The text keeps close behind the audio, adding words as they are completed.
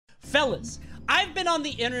Fellas, I've been on the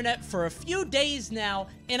internet for a few days now,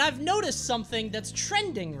 and I've noticed something that's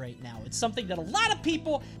trending right now. It's something that a lot of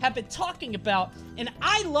people have been talking about, and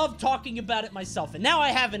I love talking about it myself, and now I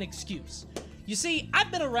have an excuse. You see, I've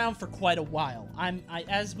been around for quite a while.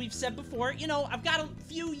 As we've said before, you know, I've got a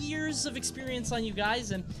few years of experience on you guys,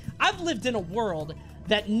 and I've lived in a world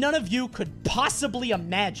that none of you could possibly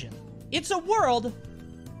imagine. It's a world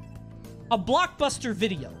of Blockbuster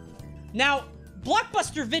Video. Now,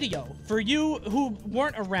 Blockbuster Video, for you who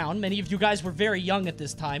weren't around, many of you guys were very young at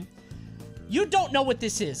this time, you don't know what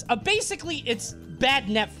this is. Basically, it's bad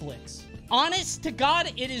Netflix. Honest to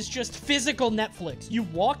God, it is just physical Netflix. You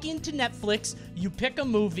walk into Netflix, you pick a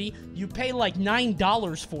movie, you pay like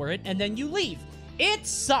 $9 for it, and then you leave. It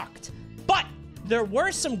sucked, but there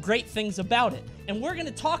were some great things about it, and we're gonna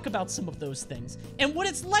talk about some of those things, and what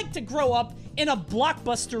it's like to grow up in a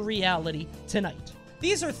Blockbuster reality tonight.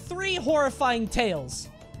 These are 3 horrifying tales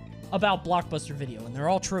about Blockbuster Video, and they're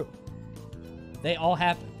all true. They all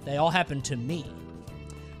happened. They all happened to me.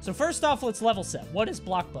 So first off, let's level set. What is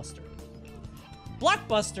Blockbuster?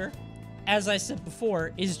 Blockbuster, as I said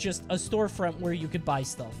before, is just a storefront where you could buy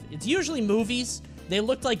stuff. It's usually movies. They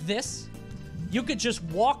look like this. You could just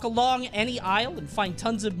walk along any aisle and find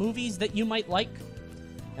tons of movies that you might like,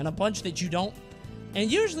 and a bunch that you don't.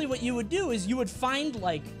 And usually what you would do is you would find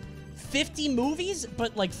like 50 movies,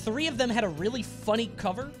 but like 3 of them had a really funny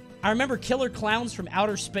cover. I remember Killer Clowns from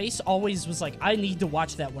Outer Space always was like, I need to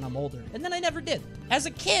watch that when I'm older. And then I never did. As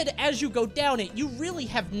a kid, as you go down it, you really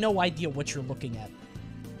have no idea what you're looking at.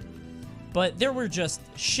 But there were just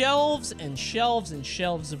shelves and shelves and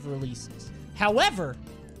shelves of releases. However,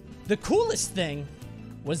 the coolest thing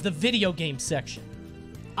was the video game section.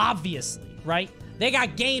 Obviously, right? They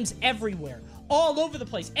got games everywhere, all over the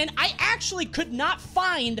place. And I actually could not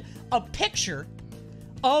find a picture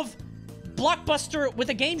of Blockbuster with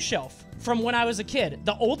a game shelf from when I was a kid.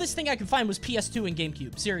 The oldest thing I could find was PS2 and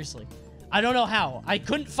GameCube. Seriously. I don't know how. I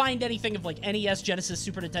couldn't find anything of like NES, Genesis,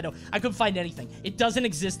 Super Nintendo. I couldn't find anything. It doesn't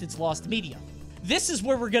exist. It's lost media. This is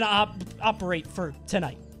where we're gonna operate for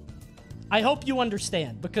tonight. I hope you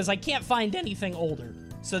understand, because I can't find anything older.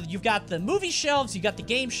 So you've got the movie shelves, you got the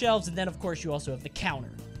game shelves, and then of course you also have the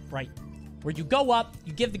counter, right? Where you go up,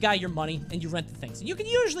 you give the guy your money, and you rent the things. And you can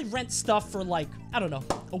usually rent stuff for like, I don't know,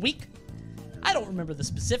 a week? I don't remember the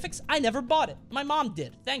specifics. I never bought it. My mom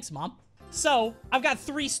did. Thanks, Mom. So, I've got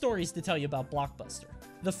 3 stories to tell you about Blockbuster.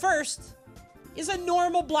 The first is a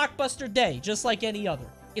normal Blockbuster day, just like any other.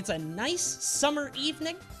 It's a nice summer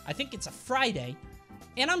evening. I think it's a Friday.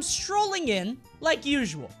 And I'm strolling in like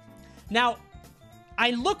usual. Now,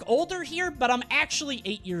 I look older here, but I'm actually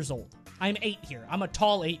 8 years old. I'm 8 here. I'm a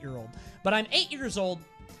tall 8-year-old. But I'm 8 years old,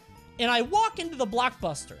 and I walk into the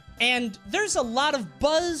Blockbuster, and there's a lot of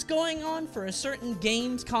buzz going on for a certain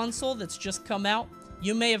games console that's just come out.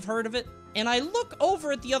 You may have heard of it. And I look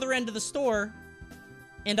over at the other end of the store,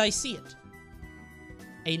 and I see it.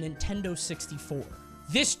 A Nintendo 64.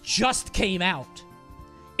 This just came out.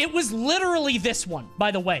 It was literally this one,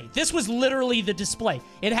 by the way. This was literally the display.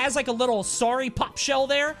 It has like a little sorry pop shell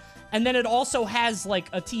there, and then it also has like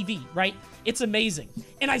a TV, right? It's amazing.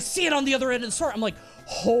 And I see it on the other end of the store. I'm like,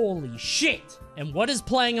 holy shit. And what is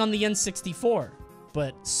playing on the N64?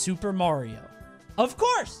 But Super Mario. Of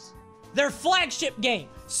course, their flagship game,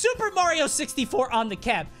 Super Mario 64 on the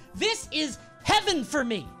cab. This is heaven for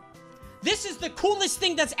me. This is the coolest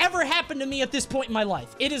thing that's ever happened to me at this point in my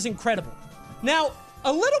life. It is incredible. Now,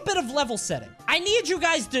 a little bit of level setting. I need you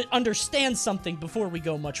guys to understand something before we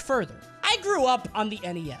go much further. I grew up on the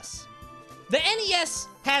NES. The NES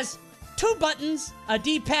has 2 buttons, a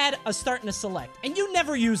D-pad, a start, and a select. And you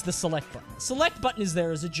never use the select button. The select button is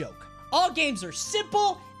there as a joke. All games are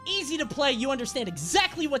simple, easy to play, you understand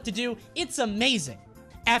exactly what to do. It's amazing.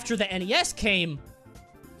 After the NES came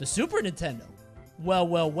the Super Nintendo. Well,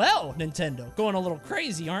 Nintendo. Going a little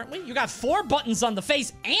crazy, aren't we? You got 4 buttons on the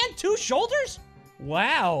face and 2 shoulders?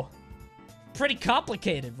 Wow. Pretty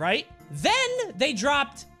complicated, right? Then they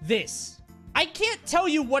dropped this. I can't tell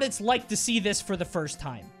you what it's like to see this for the first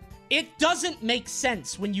time. It doesn't make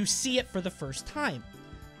sense when you see it for the first time.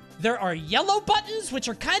 There are yellow buttons, which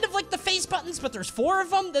are kind of like the face buttons, but there's 4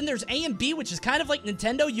 of them. Then there's A and B, which is kind of like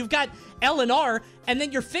Nintendo. You've got L and R, and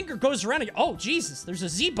then your finger goes around and oh, Jesus, there's a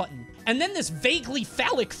Z button. And then this vaguely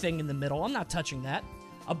phallic thing in the middle. I'm not touching that.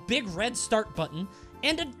 A big red start button,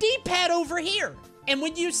 and a D-pad over here. And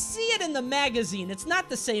when you see it in the magazine, it's not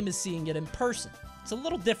the same as seeing it in person. It's a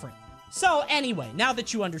little different. So anyway, now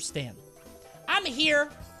that you understand, I'm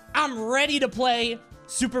here. I'm ready to play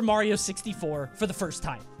Super Mario 64 for the first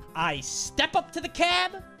time. I step up to the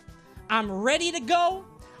cab. I'm ready to go.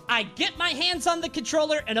 I get my hands on the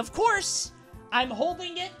controller, and of course, I'm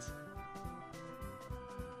holding it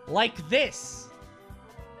like this.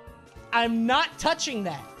 I'm not touching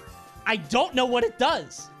that. I don't know what it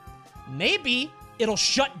does. Maybe it'll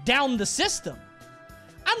shut down the system.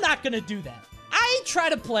 I'm not gonna do that. I try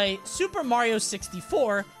to play Super Mario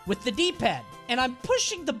 64 with the D-pad, and I'm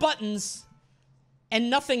pushing the buttons, and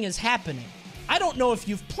nothing is happening. I don't know if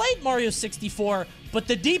you've played Mario 64, but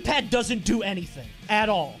the D-pad doesn't do anything at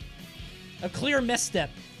all. A clear misstep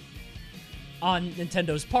on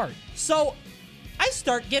Nintendo's part. So, I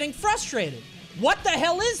start getting frustrated. What the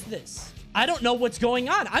hell is this? I don't know what's going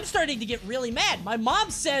on. I'm starting to get really mad. My mom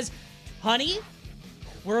says, honey,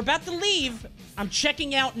 we're about to leave. I'm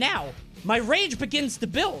checking out now. My rage begins to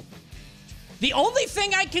build. The only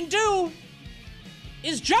thing I can do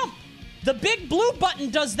is jump. The big blue button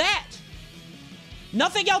does that.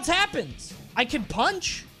 Nothing else happens. I can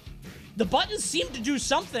punch. The buttons seem to do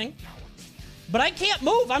something. But I can't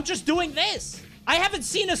move. I'm just doing this. I haven't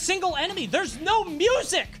seen a single enemy. There's no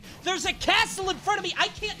music. There's a castle in front of me. I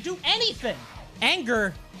can't do anything.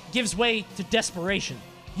 Anger gives way to desperation.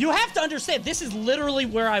 You have to understand, this is literally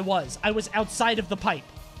where I was. I was outside of the pipe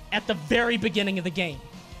at the very beginning of the game.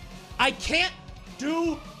 I can't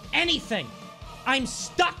do anything. I'm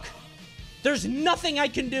stuck. There's nothing I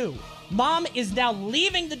can do. Mom is now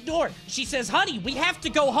leaving the door. She says, honey, we have to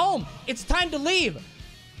go home. It's time to leave.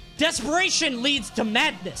 Desperation leads to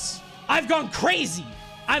madness. I've gone crazy.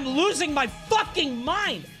 I'm losing my fucking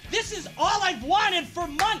mind. This is all I've wanted for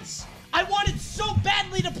months. I wanted so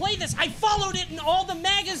badly to play this. I followed it in all the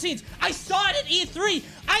magazines. I saw it at E3.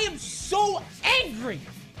 I am so angry.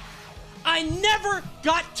 I never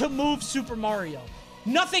got to move Super Mario.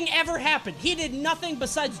 Nothing ever happened. He did nothing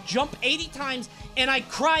besides jump 80 times, and I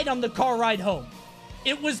cried on the car ride home.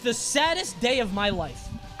 It was the saddest day of my life.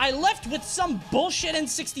 I left with some bullshit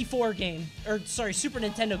N64 game, or sorry, Super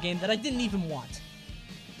Nintendo game that I didn't even want.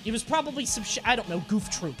 It was probably some shit, I don't know, Goof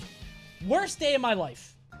Troop. Worst day of my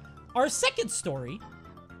life. Our second story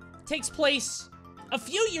takes place a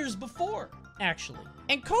few years before, actually.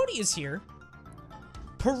 And Coney is here,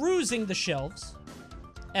 perusing the shelves,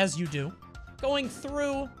 as you do, going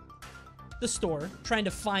through the store, trying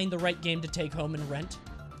to find the right game to take home and rent.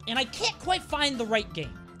 And I can't quite find the right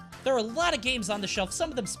game. There are a lot of games on the shelf.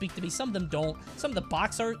 Some of them speak to me, some of them don't. Some of the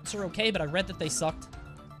box arts are okay, but I read that they sucked.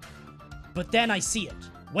 But then I see it.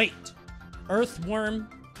 Wait. Earthworm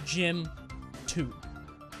Jim 2.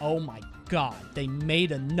 Oh my god, they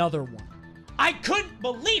made another one. I couldn't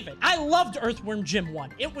believe it. I loved Earthworm Jim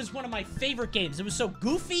 1. It was one of my favorite games. It was so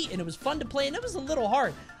goofy, and it was fun to play, and it was a little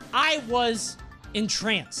hard. I was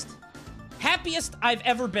entranced. Happiest I've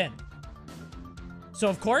ever been. So,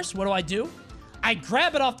 of course, what do? I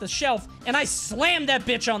grab it off the shelf, and I slam that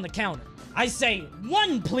bitch on the counter. I say,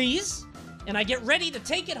 1, please, and I get ready to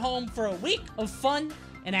take it home for a week of fun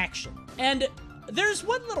and action. And there's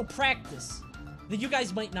one little practice that you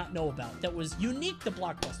guys might not know about that was unique to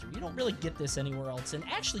Blockbuster. You don't really get this anywhere else, and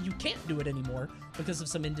actually you can't do it anymore because of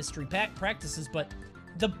some industry practices, but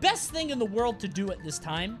the best thing in the world to do at this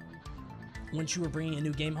time, once you were bringing a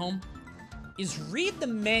new game home, is read the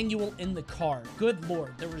manual in the car. Good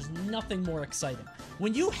lord, there was nothing more exciting.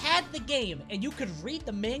 When you had the game and you could read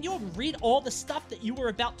the manual and read all the stuff that you were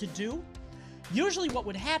about to do, usually what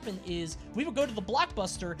would happen is we would go to the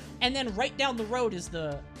Blockbuster, and then right down the road is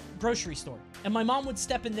the grocery store. And my mom would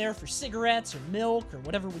step in there for cigarettes or milk or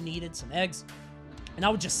whatever we needed, some eggs, and I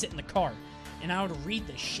would just sit in the car, and I would read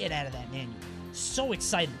the shit out of that manual. So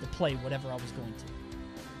excited to play whatever I was going to.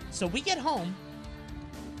 So we get home,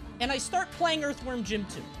 and I start playing Earthworm Jim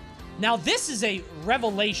 2. Now, this is a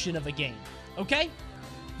revelation of a game, okay?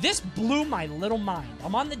 This blew my little mind.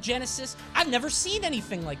 I'm on the Genesis. I've never seen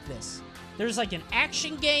anything like this. There's like an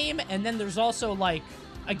action game, and then there's also like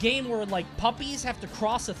a game where like puppies have to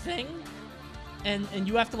cross a thing, and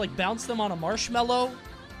you have to like bounce them on a marshmallow,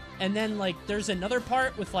 and then like there's another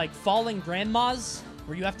part with like falling grandmas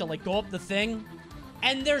where you have to like go up the thing,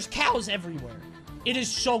 and there's cows everywhere. It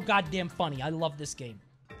is so goddamn funny. I love this game.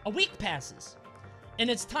 A week passes, and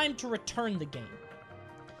it's time to return the game.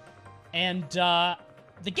 And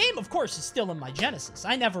the game, of course, is still in my Genesis.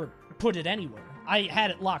 I never put it anywhere. I had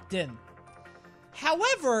it locked in.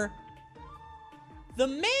 However, the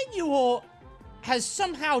manual has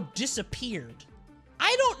somehow disappeared.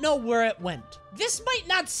 I don't know where it went. This might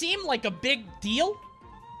not seem like a big deal,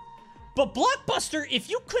 but Blockbuster, if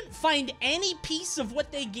you couldn't find any piece of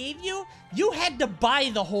what they gave you, you had to buy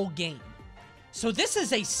the whole game. So this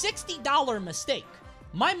is a $60 mistake.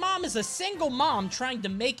 My mom is a single mom trying to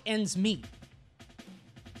make ends meet.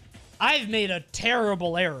 I've made a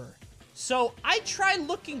terrible error. So I try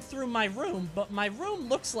looking through my room, but my room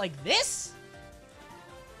looks like this?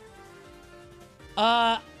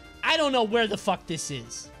 I don't know where the fuck this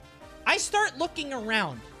is. I start looking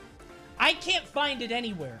around. I can't find it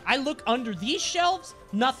anywhere. I look under these shelves,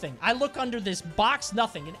 nothing. I look under this box,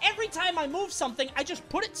 nothing. And every time I move something, I just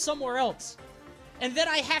put it somewhere else. And then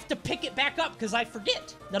I have to pick it back up because I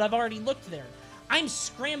forget that I've already looked there. I'm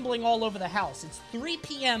scrambling all over the house. It's 3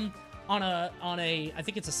 p.m. on a, I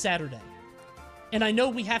think it's a Saturday. And I know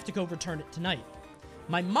we have to go return it tonight.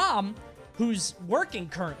 My mom, who's working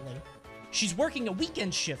currently, she's working a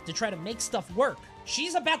weekend shift to try to make stuff work.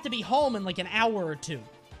 She's about to be home in like an hour or two.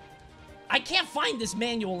 I can't find this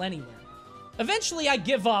manual anywhere. Eventually, I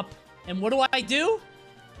give up, and what do?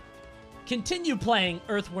 Continue playing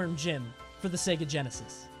Earthworm Jim for the Sega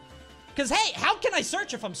Genesis. Because, hey, how can I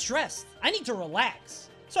search if I'm stressed? I need to relax.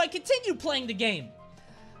 So I continue playing the game.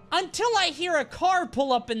 Until I hear a car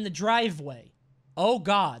pull up in the driveway. Oh,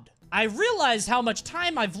 God. I realize how much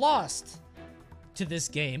time I've lost to this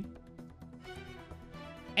game.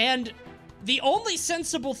 And the only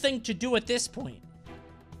sensible thing to do at this point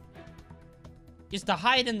is to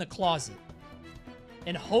hide in the closet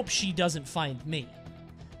and hope she doesn't find me.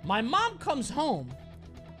 My mom comes home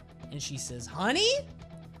and she says, "Honey,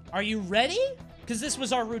 are you ready?" Because this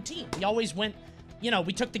was our routine. We always went, you know,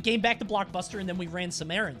 we took the game back to Blockbuster and then we ran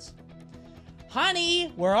some errands. "Honey,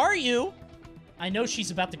 where are you?" I know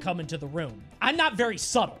she's about to come into the room. I'm not very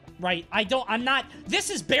subtle, right? This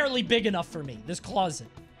is barely big enough for me, this closet.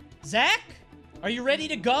 "Zach, are you ready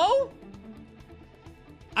to go?"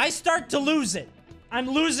 I start to lose it. I'm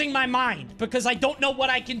losing my mind because I don't know what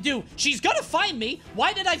I can do. She's gonna find me.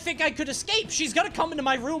 Why did I think I could escape? She's gonna come into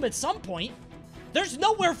my room at some point. There's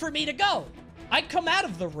nowhere for me to go. I come out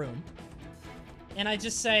of the room and I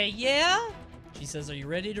just say, "Yeah?" She says, "Are you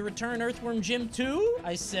ready to return Earthworm Jim 2?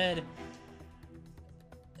 I said,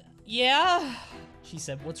 "Yeah." She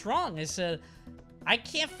said, "What's wrong?" I said, "I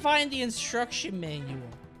can't find the instruction manual."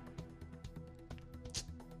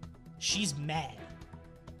 She's mad.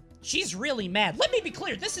 She's really mad. Let me be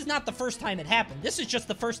clear, this is not the first time it happened. This is just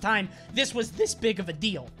the first time this was this big of a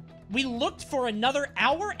deal. We looked for another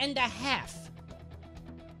hour and a half,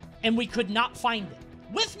 and we could not find it.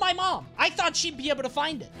 With my mom. I thought she'd be able to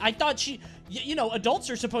find it. I thought you know,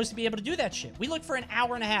 adults are supposed to be able to do that shit. We looked for an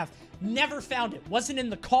hour and a half. Never found it. Wasn't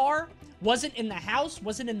in the car, wasn't in the house,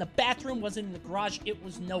 wasn't in the bathroom, wasn't in the garage. It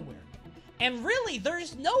was nowhere. And really,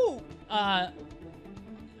 there's no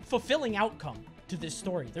fulfilling outcome to this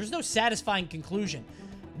story. There's no satisfying conclusion.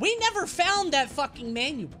 We never found that fucking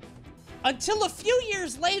manual until a few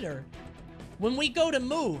years later when we go to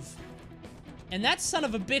move and that son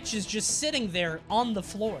of a bitch is just sitting there on the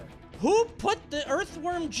floor. Who put the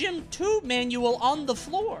Earthworm Jim 2 manual on the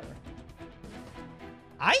floor?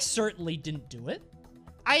 I certainly didn't do it.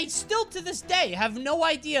 I still to this day have no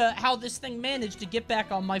idea how this thing managed to get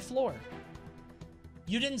back on my floor.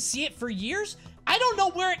 You didn't see it for years? I don't know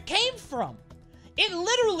where it came from. It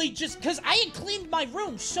literally just, because I had cleaned my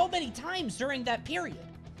room so many times during that period.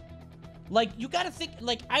 Like, you gotta think,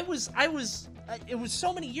 like, it was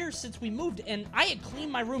so many years since we moved, and I had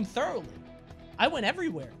cleaned my room thoroughly. I went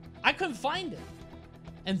everywhere. I couldn't find it.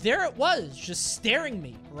 And there it was, just staring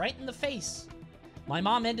me right in the face. My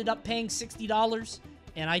mom ended up paying $60,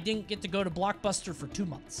 and I didn't get to go to Blockbuster for 2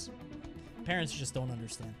 months. Parents just don't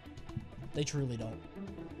understand. They truly don't.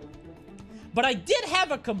 But I did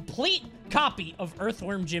have a complete copy of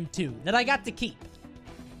Earthworm Jim 2 that I got to keep.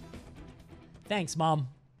 Thanks, Mom.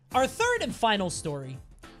 Our third and final story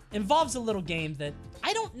involves a little game that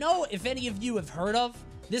I don't know if any of you have heard of.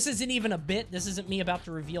 This isn't even a bit. This isn't me about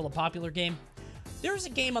to reveal a popular game. There was a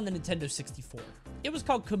game on the Nintendo 64. It was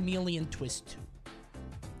called Chameleon Twist 2.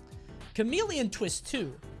 Chameleon Twist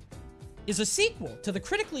 2 is a sequel to the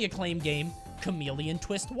critically acclaimed game Chameleon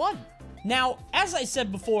Twist 1. Now, as I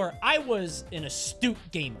said before, I was an astute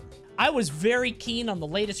gamer. I was very keen on the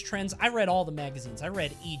latest trends. I read all the magazines. I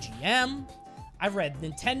read EGM. I read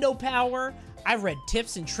Nintendo Power. I read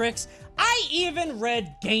Tips and Tricks. I even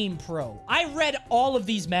read Game Pro. I read all of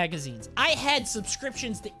these magazines. I had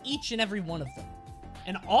subscriptions to each and every one of them.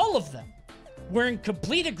 And all of them were in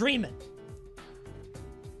complete agreement.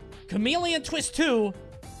 Chameleon Twist 2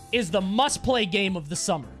 is the must-play game of the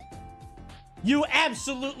summer. You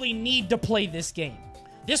absolutely need to play this game.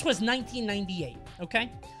 This was 1998,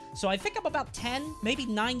 okay? So I think I'm about 10, maybe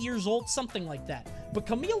 9 years old, something like that. But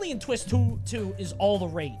Chameleon Twist 2 is all the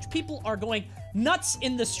rage. People are going nuts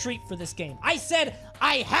in the street for this game. I said,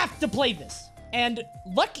 I have to play this. And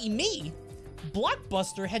lucky me,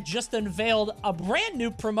 Blockbuster had just unveiled a brand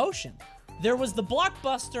new promotion. There was the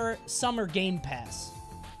Blockbuster Summer Game Pass.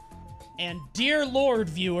 And dear Lord,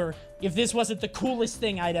 viewer, if this wasn't the coolest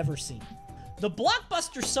thing I'd ever seen. The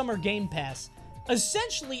Blockbuster Summer Game Pass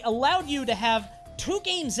essentially allowed you to have 2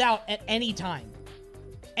 games out at any time.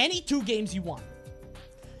 Any 2 games you want.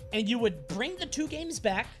 And you would bring the 2 games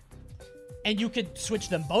back, and you could switch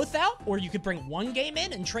them both out, or you could bring 1 game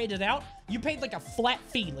in and trade it out. You paid like a flat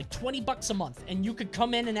fee, like 20 bucks a month, and you could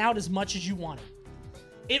come in and out as much as you wanted.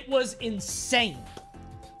 It was insane.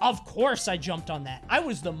 Of course I jumped on that. I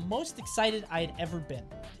was the most excited I had ever been.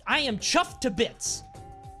 I am chuffed to bits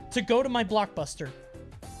to go to my Blockbuster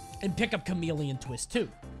and pick up Chameleon Twist 2.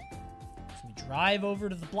 So we drive over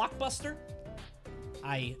to the Blockbuster.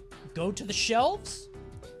 I go to the shelves,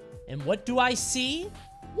 and what do I see?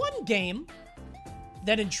 One game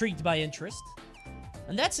that intrigued my interest,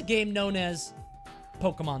 and that's a game known as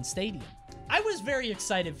Pokemon Stadium. I was very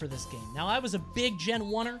excited for this game. Now, I was a big Gen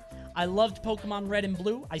 1er. I loved Pokemon Red and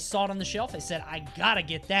Blue. I saw it on the shelf. I said, I gotta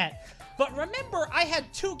get that. But remember, I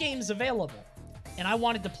had 2 games available, and I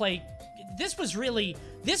wanted to play... This was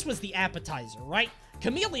the appetizer, right?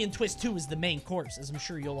 Chameleon Twist 2 is the main course, as I'm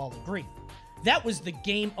sure you'll all agree. That was the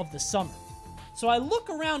game of the summer. So I look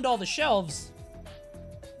around all the shelves.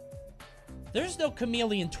 There's no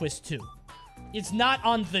Chameleon Twist 2. It's not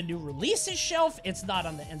on the new releases shelf. It's not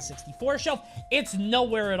on the N64 shelf. It's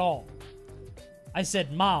nowhere at all. I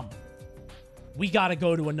said, Mom, we gotta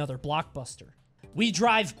go to another Blockbuster. We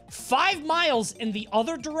drive 5 miles in the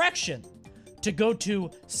other direction to go to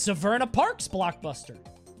Severna Park's Blockbuster.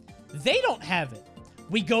 They don't have it.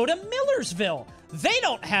 We go to Millersville. They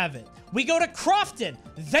don't have it. We go to Crofton.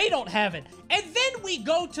 They don't have it. And then we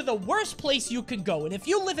go to the worst place you can go. And if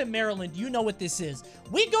you live in Maryland, you know what this is.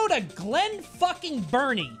 We go to Glen fucking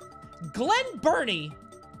Burnie. Glen Burnie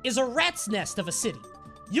is a rat's nest of a city.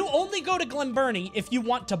 You only go to Glen Burnie if you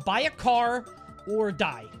want to buy a car or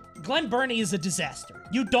die. Glen Burnie is a disaster.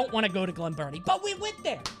 You don't want to go to Glen Burnie. But we went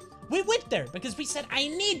there. We went there because we said, I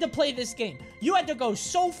need to play this game. You had to go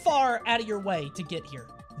so far out of your way to get here.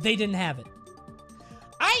 They didn't have it.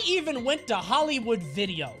 I even went to Hollywood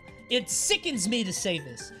Video. It sickens me to say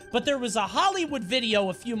this, but there was a Hollywood Video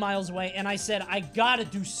a few miles away, and I said, I gotta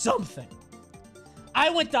do something. I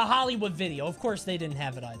went to Hollywood Video. Of course, they didn't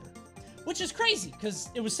have it either, which is crazy because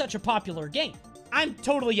it was such a popular game. I'm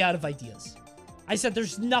totally out of ideas. I said,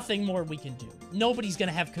 there's nothing more we can do. Nobody's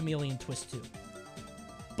gonna have Chameleon Twist 2.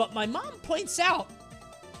 But my mom points out,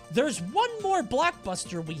 there's one more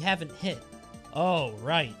Blockbuster we haven't hit. Oh,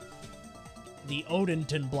 right. The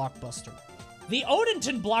Odenton Blockbuster. The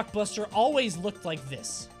Odenton Blockbuster always looked like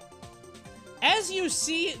this. As you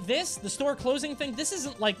see this, the store closing thing, this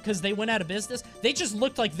isn't like because they went out of business. They just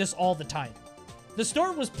looked like this all the time. The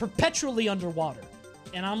store was perpetually underwater.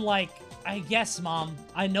 And I'm like, I guess, Mom,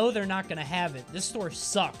 I know they're not going to have it. This store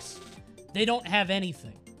sucks. They don't have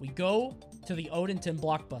anything. We go to the Odenton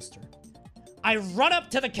Blockbuster. I run up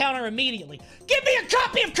to the counter immediately. Give me a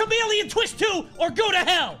copy of Chameleon Twist 2 or go to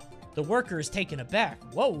hell! The worker is taken aback.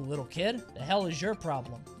 Whoa, little kid. The hell is your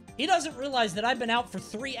problem? He doesn't realize that I've been out for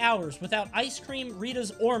 3 hours without ice cream,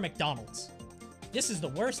 Rita's, or McDonald's. This is the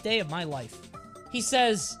worst day of my life. He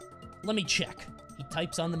says, let me check. He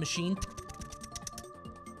types on the machine.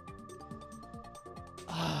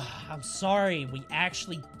 I'm sorry, we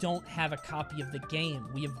actually don't have a copy of the game.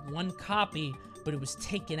 We have 1 copy, but it was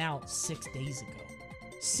taken out 6 days ago.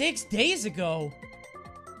 6 days ago?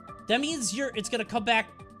 That means it's gonna come back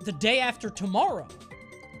the day after tomorrow.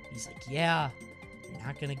 He's like, yeah, you're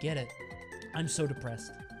not gonna get it. I'm so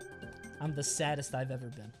depressed. I'm the saddest I've ever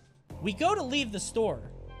been. We go to leave the store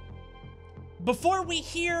before we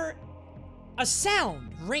hear a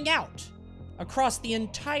sound ring out across the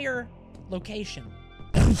entire location.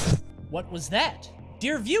 What was that?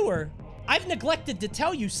 Dear viewer, I've neglected to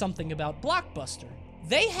tell you something about Blockbuster.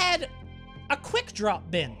 They had a quick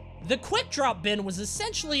drop bin. The quick drop bin was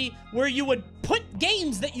essentially where you would put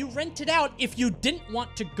games that you rented out if you didn't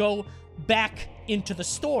want to go back into the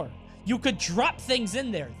store. You could drop things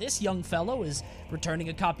in there. This young fellow is returning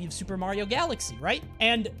a copy of Super Mario Galaxy, right?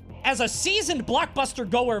 And as a seasoned Blockbuster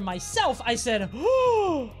goer myself, I said,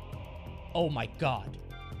 oh my God,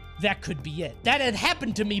 that could be it. That had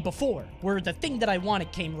happened to me before, where the thing that I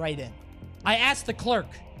wanted came right in. I asked the clerk,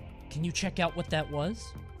 can you check out what that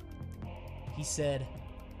was? He said,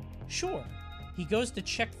 sure. He goes to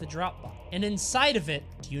check the drop box, and inside of it,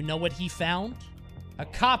 do you know what he found? A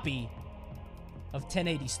copy of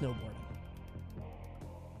 1080 Snowboarding.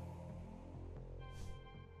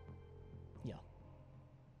 Yeah.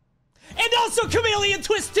 And also Chameleon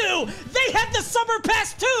Twist 2! They had the Summer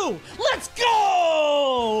Pass too! Let's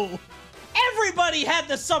go! Everybody had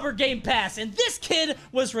the Summer Game Pass, and this kid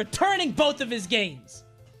was returning both of his games.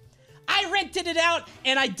 I rented it out,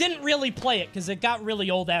 and I didn't really play it because it got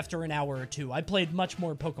really old after an hour or two. I played much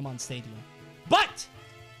more Pokemon Stadium. But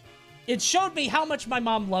it showed me how much my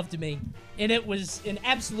mom loved me, and it was an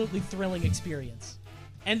absolutely thrilling experience.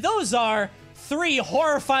 And those are 3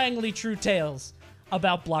 horrifyingly true tales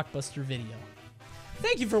about Blockbuster Video.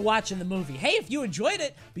 Thank you for watching the movie. Hey, if you enjoyed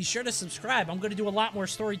it, be sure to subscribe. I'm going to do a lot more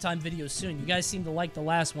storytime videos soon. You guys seem to like the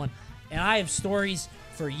last one, and I have stories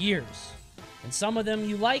for years. And some of them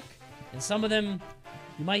you like, and some of them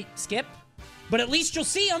you might skip. But at least you'll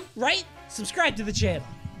see them, right? Subscribe to the channel.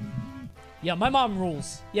 Yeah, my mom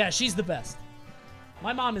rules. Yeah, she's the best.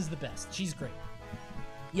 My mom is the best. She's great.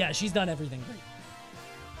 Yeah, she's done everything great.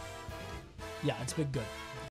 Yeah, it's been good.